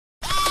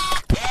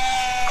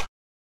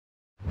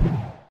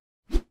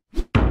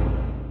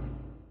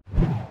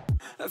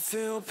I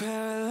feel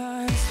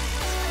paralyzed.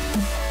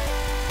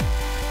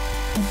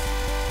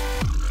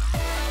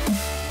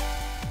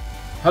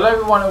 Hello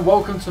everyone and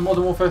welcome to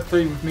Modern Warfare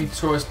 3 with me,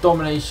 Taurus,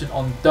 Domination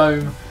on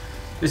Dome.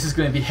 This is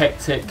going to be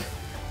hectic.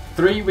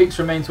 3 weeks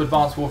remain to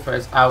Advanced Warfare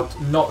is out,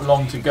 not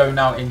long to go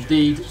now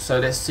indeed, so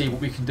let's see what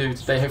we can do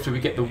today. Hopefully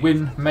we get the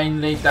win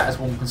mainly, that is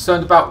what I'm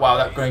concerned about. Wow,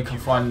 that going come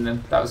flying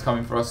in, that was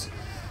coming for us.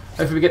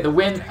 Hopefully we get the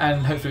win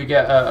and hopefully we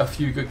get a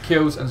few good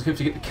kills and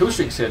hopefully get the kill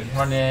streaks in.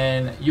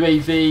 Running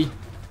UAV,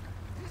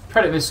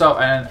 Predator Missile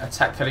and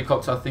Attack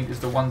Helicopter I think is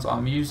the ones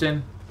I'm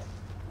using.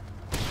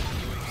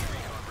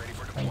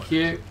 Thank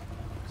you.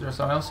 Is there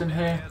someone else in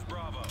here?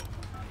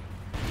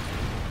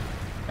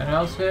 Anyone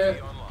else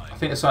here? I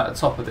think there's someone at the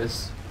top of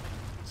this.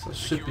 So it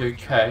should be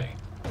okay.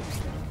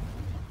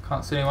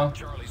 Can't see anyone.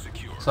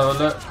 So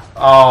look.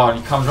 Oh, and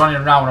he comes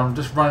running around when I'm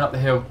just running up the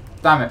hill.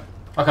 Damn it.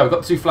 Okay, we've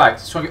got 2 flags.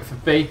 Let's try and get for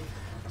B.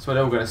 That's where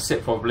they're all going to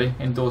sit probably.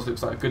 Indoors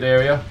looks like a good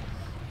area.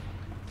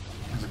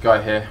 There's a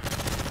guy here.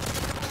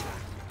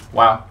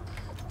 Wow.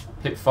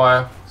 Hip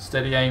fire.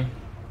 Steady aim.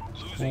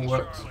 All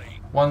works.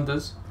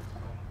 Wonders.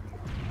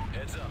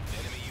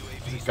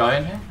 There's a guy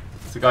in here?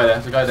 There's a guy there.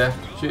 There's a guy there.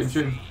 Shoot him,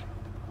 shoot him.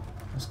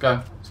 Let's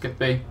go. Let's get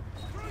B.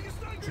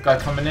 There's a guy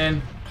coming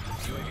in.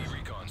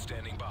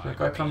 There's a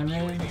guy coming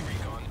in.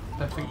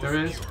 Don't think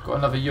there is. Got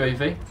another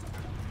UAV.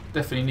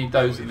 Definitely need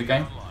those in the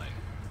game.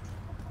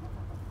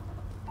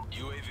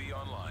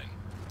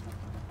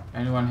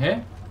 Anyone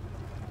here?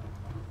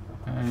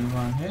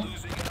 Anyone here?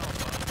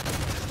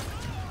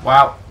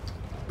 Wow.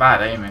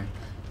 Bad aiming.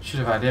 Should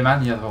have had him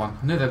and the other one.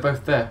 I knew they're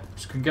both there.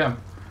 Just couldn't get them.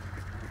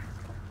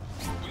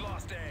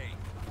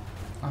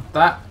 Like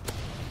that.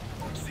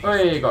 Oh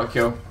yeah, you got a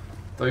kill.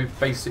 The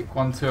basic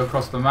 1-2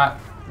 across the map.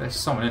 There's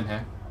someone in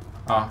here.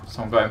 Ah,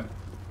 someone got him.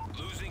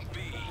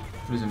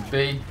 Losing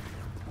B.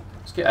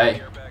 Let's get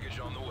A.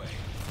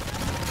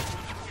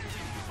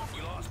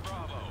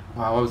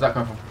 Wow, where was that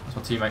coming from? That's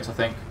my teammates, I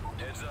think.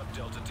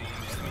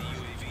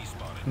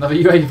 Another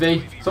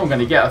UAV. Someone going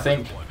to get, I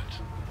think.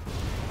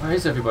 Where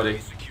is everybody?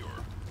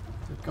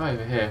 There's a guy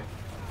over here.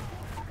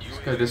 Let's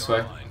go this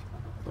way.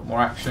 Got more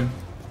action.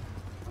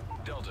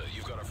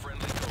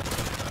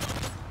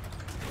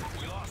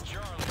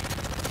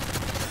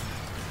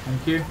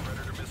 Thank you.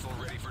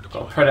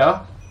 Got a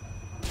Predator.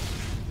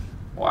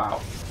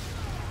 Wow.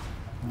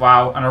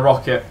 Wow, and a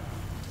rocket.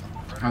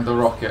 And a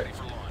rocket.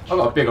 I've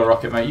got a bigger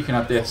rocket, mate. You can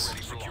have this.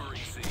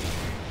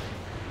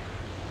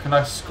 Can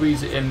I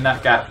squeeze it in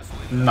that gap?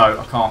 No,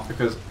 I can't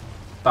because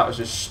that was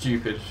just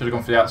stupid. Should have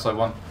gone for the outside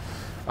one.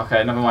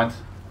 Okay, never mind.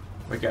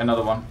 We get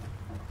another one.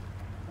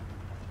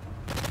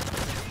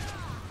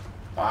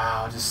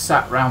 Wow, I just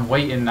sat around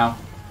waiting now.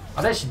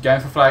 Are they actually going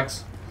for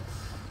flags?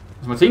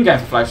 Is my team going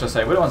for flags, should I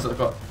say? We're the ones that have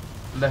got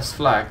less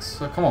flags.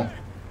 So come on.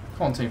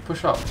 Come on, team.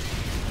 Push up.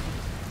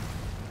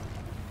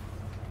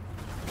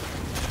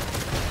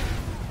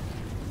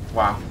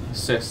 Wow.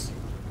 Assist.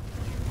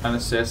 An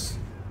assist.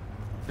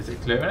 Is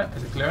it clearing it?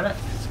 Is it clearing it?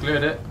 It's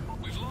cleared it.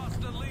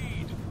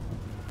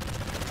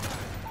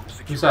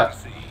 Who's that?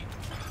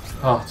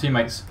 Oh,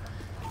 teammates.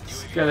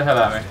 Scare the hell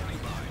out of me.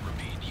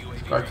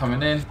 This guy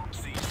coming in.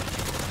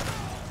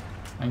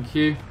 Thank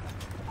you.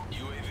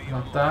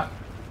 Like that.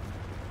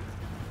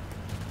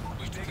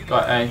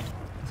 Guy A.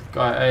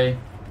 Guy A.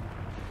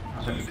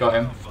 I think we got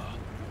him.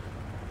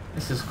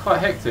 This is quite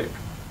hectic.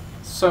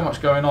 So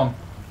much going on.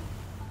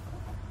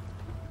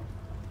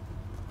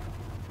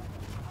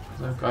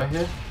 Is there a guy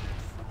here?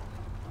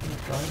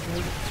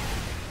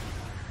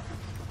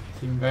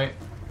 Teammate.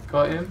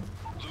 Got him.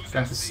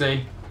 Going for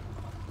C.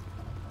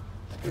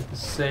 Let's go for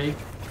C.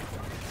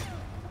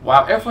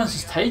 Wow, everyone's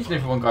just taking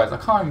everyone, guys. I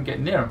can't even get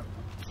near them.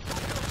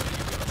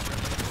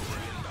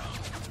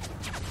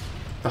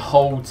 The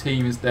whole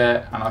team is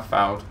there and I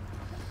fouled.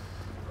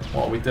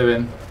 What are we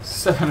doing?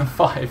 7 and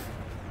 5.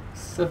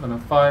 7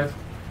 and 5.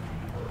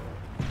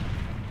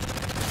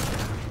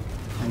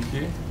 Thank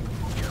you.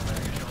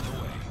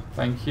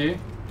 Thank you.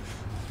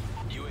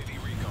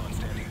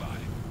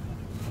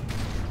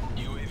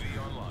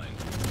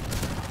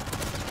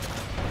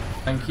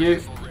 Thank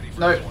you.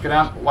 No, get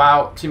down.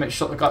 Wow, teammate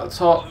shot the guy at the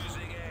top.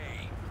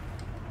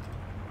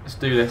 Let's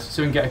do this.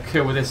 So we can get a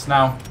kill with this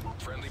now.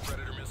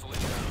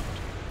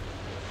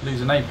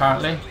 Losing A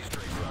apparently.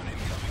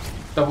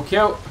 Double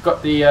kill. I've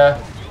got the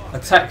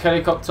attack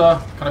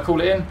helicopter. Can I call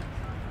it in?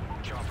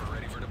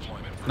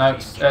 No,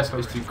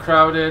 airspace too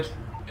crowded.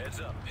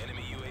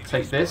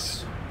 Take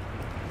this.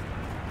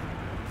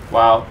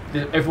 Wow,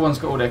 everyone's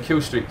got all their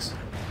kill streaks.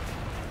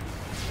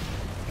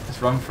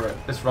 Let's run for it.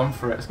 Let's run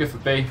for it. Let's go for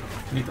B.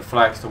 We need the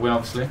flags to win,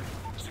 obviously.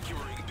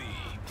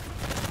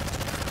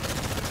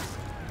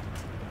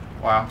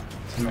 Wow,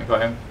 teammate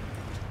got him.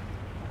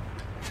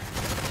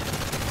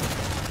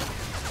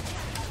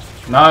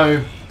 No,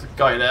 there's a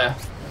guy there.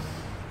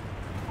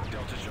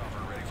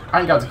 I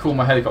ain't got to call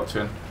my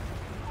helicopter in.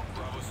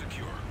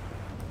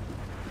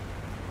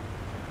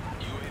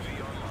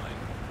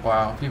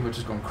 Wow, people have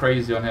just gone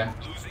crazy on here.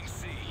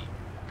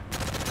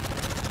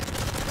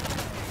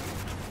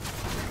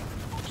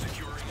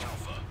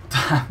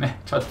 Damn it,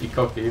 tried to be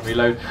cocky and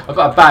reload. I've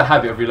got a bad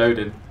habit of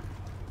reloading.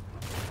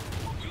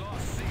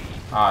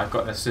 Ah, I've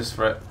got an assist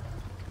for it.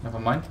 Never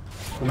mind.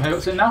 Put my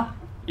helicopters in now?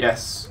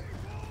 Yes.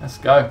 Let's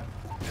go.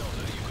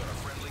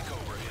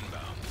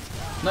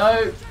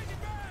 No!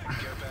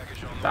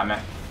 Damn it.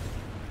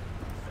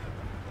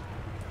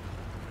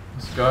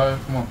 Let's go.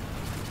 Come on.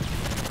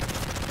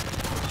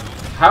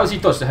 How has he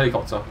dodged the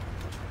helicopter?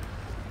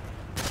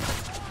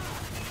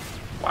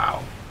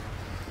 Wow.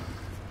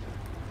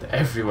 They're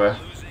everywhere.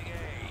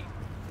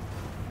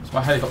 What's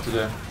my helicopter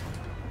doing?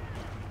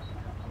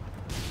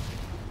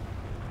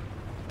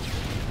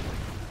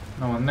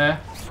 No one there.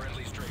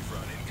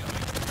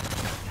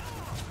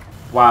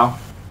 Wow.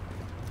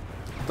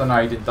 I don't know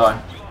how he didn't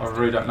die. I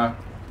really don't know.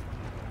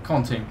 Come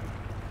on, team.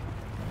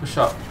 Push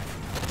up.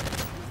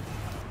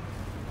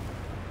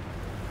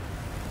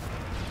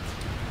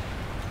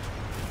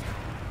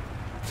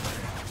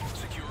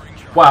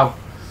 Wow.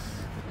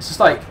 It's just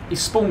like, he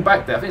spawned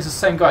back there. I think it's the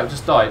same guy who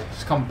just died.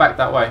 Just come back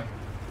that way.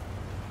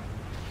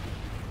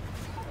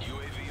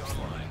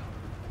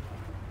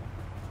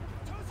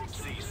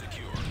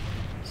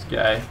 Let's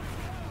get A.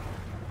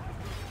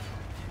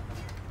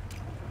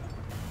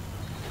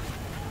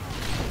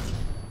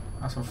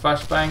 That's some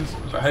flashbangs.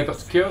 We've got a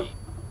helicopter kill.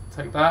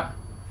 Take that.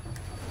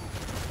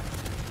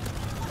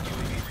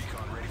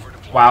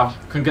 Wow,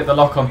 couldn't get the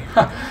lock on.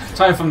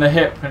 Trying from the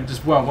hip and it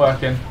just weren't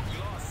working.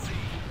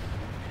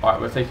 Alright,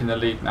 we're taking the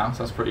lead now, so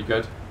that's pretty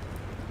good.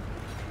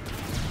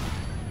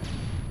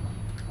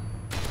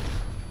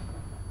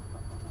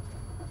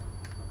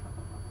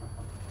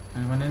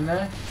 Anyone in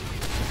there?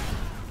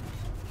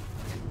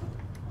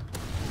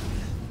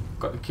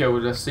 Got the kill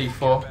with a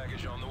C4.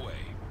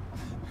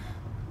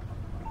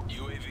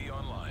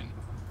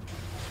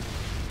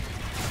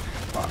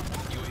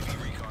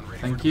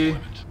 Thank you.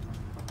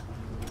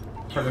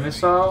 Throw the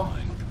missile.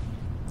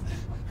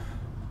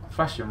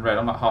 Flashing red,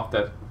 I'm like half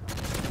dead.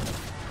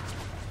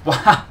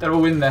 Wow, they're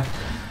all in there.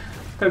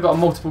 Could have got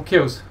multiple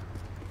kills.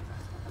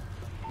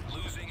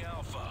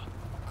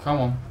 Come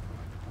on.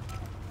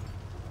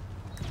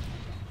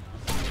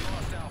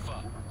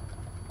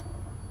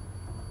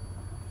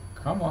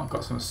 Come on,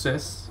 got some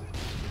assists.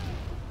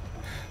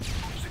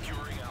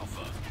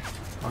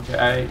 I'll get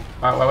A.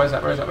 Right, where's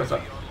that? Where's that? Where's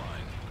that?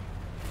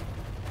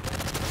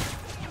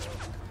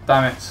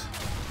 Damn it.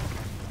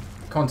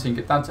 Come on, team,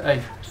 get down to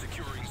A.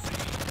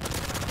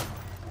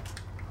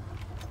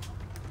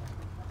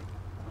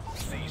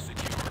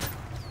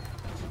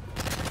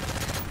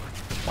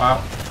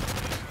 Wow.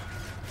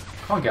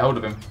 Can't get hold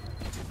of him.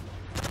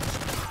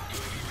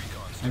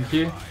 Thank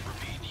you.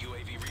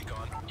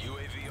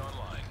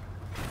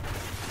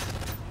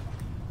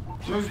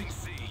 Move.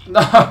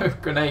 No,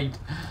 grenade.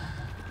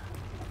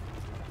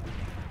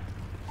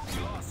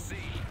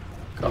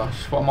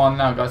 Gosh, what am I on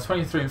now, guys?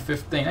 23 and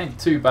 15. Ain't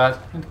too bad.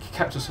 I need to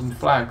capture some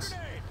flags.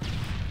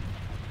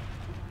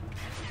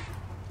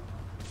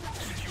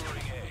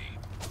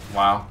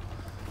 Wow.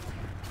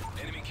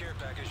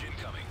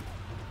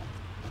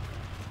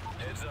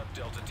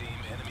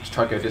 Let's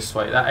try to go this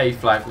way. That A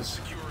flag was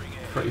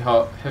pretty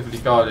hard, heavily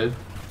guarded.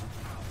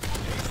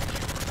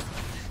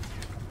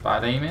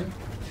 Bad aiming.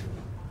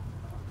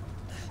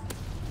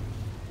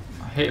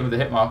 I hit him with the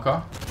hit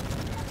marker.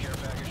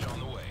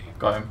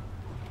 Got him.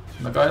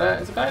 Is a guy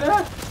there? Is a guy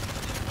there?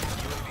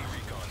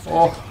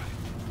 Oh.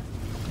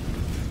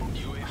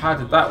 How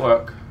did that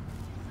work?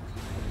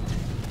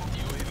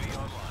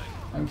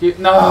 Thank you.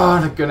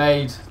 No, the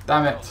grenade.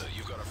 Damn it.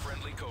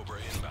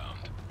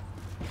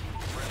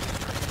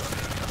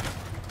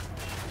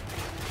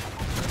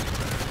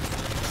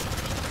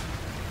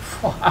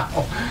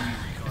 Wow.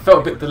 It felt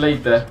a bit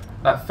delayed there.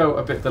 That felt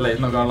a bit delayed,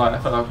 not gonna lie. I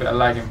felt like a bit of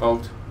lag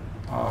involved.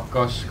 Oh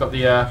gosh, got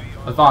the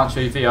advanced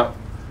UV up.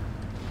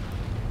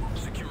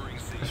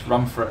 Let's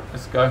run for it.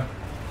 Let's go.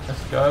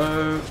 Let's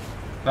go.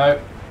 No.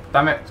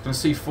 Damn it. It's going to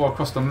C4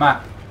 across the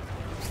map.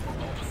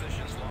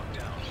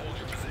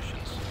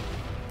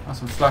 That's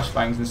some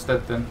flashbangs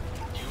instead then.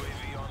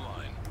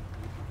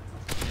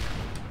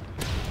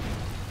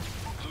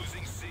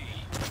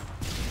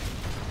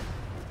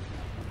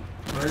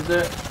 Where is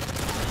it?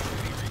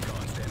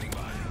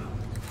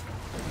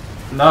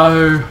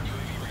 No.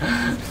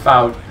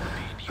 Fouled.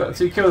 Got a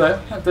 2 kill there.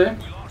 That do.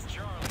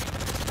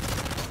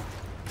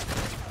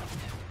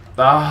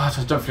 Ah,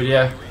 just jumped through the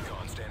air.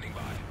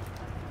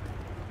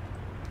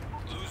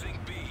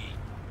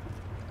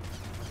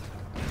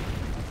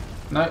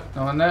 No,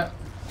 no one there.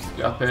 Let's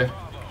get up here.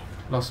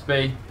 Lost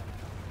B.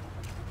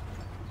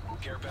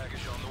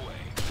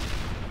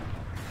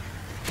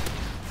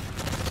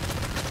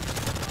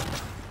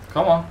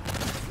 Come on.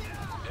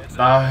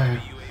 No.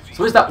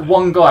 So is that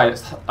one guy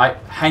that's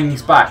like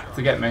hangs back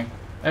to get me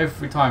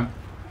every time?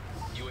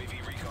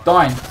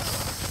 Dying.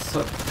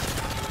 So,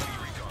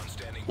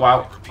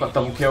 wow, got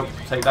double kill.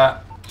 Take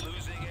that.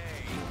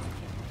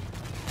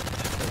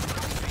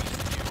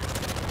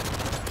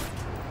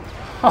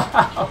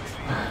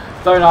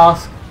 Don't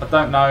ask. I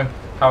don't know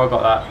how I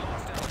got that.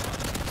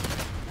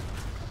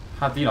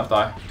 How do you not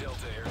die?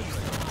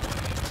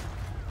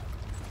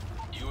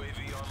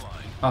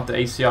 after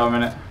ACR a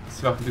minute. See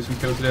if I can do some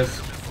kills with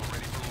this.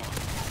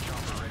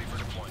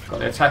 Got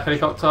the attack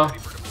helicopter.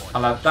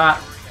 I'll add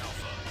that.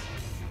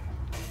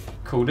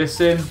 Call this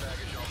in.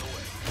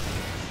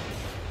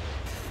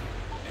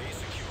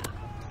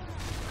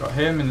 Got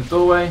him in the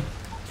doorway.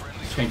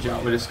 Let's change it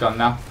up with this gun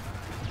now.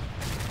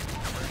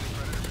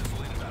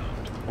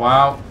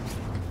 Wow.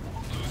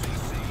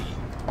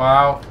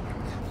 Wow.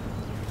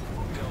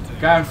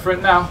 Going for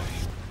it now.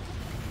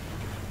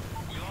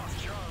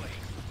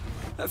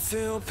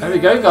 There we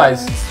go,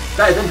 guys.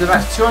 That is end of the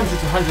match. 200 to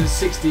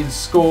 160 in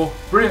score.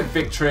 Brilliant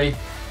victory.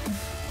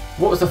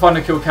 What was the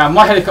final kill cam?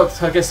 My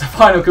helicopter, I guess, the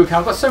final kill cam.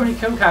 I've got so many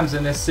kill cams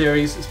in this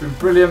series. It's been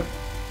brilliant.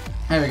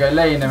 There we go,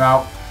 laying them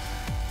out.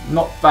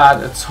 Not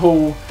bad at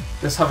all.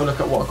 Let's have a look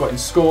at what I got in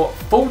score.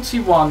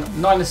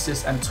 41, 9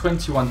 assists and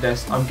 21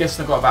 deaths. I'm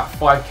guessing I got about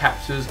 5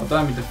 captures. I don't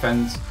have any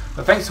defends.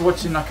 But thanks for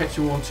watching. I'll catch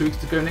you all in 2 weeks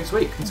to go next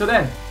week. Until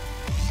then.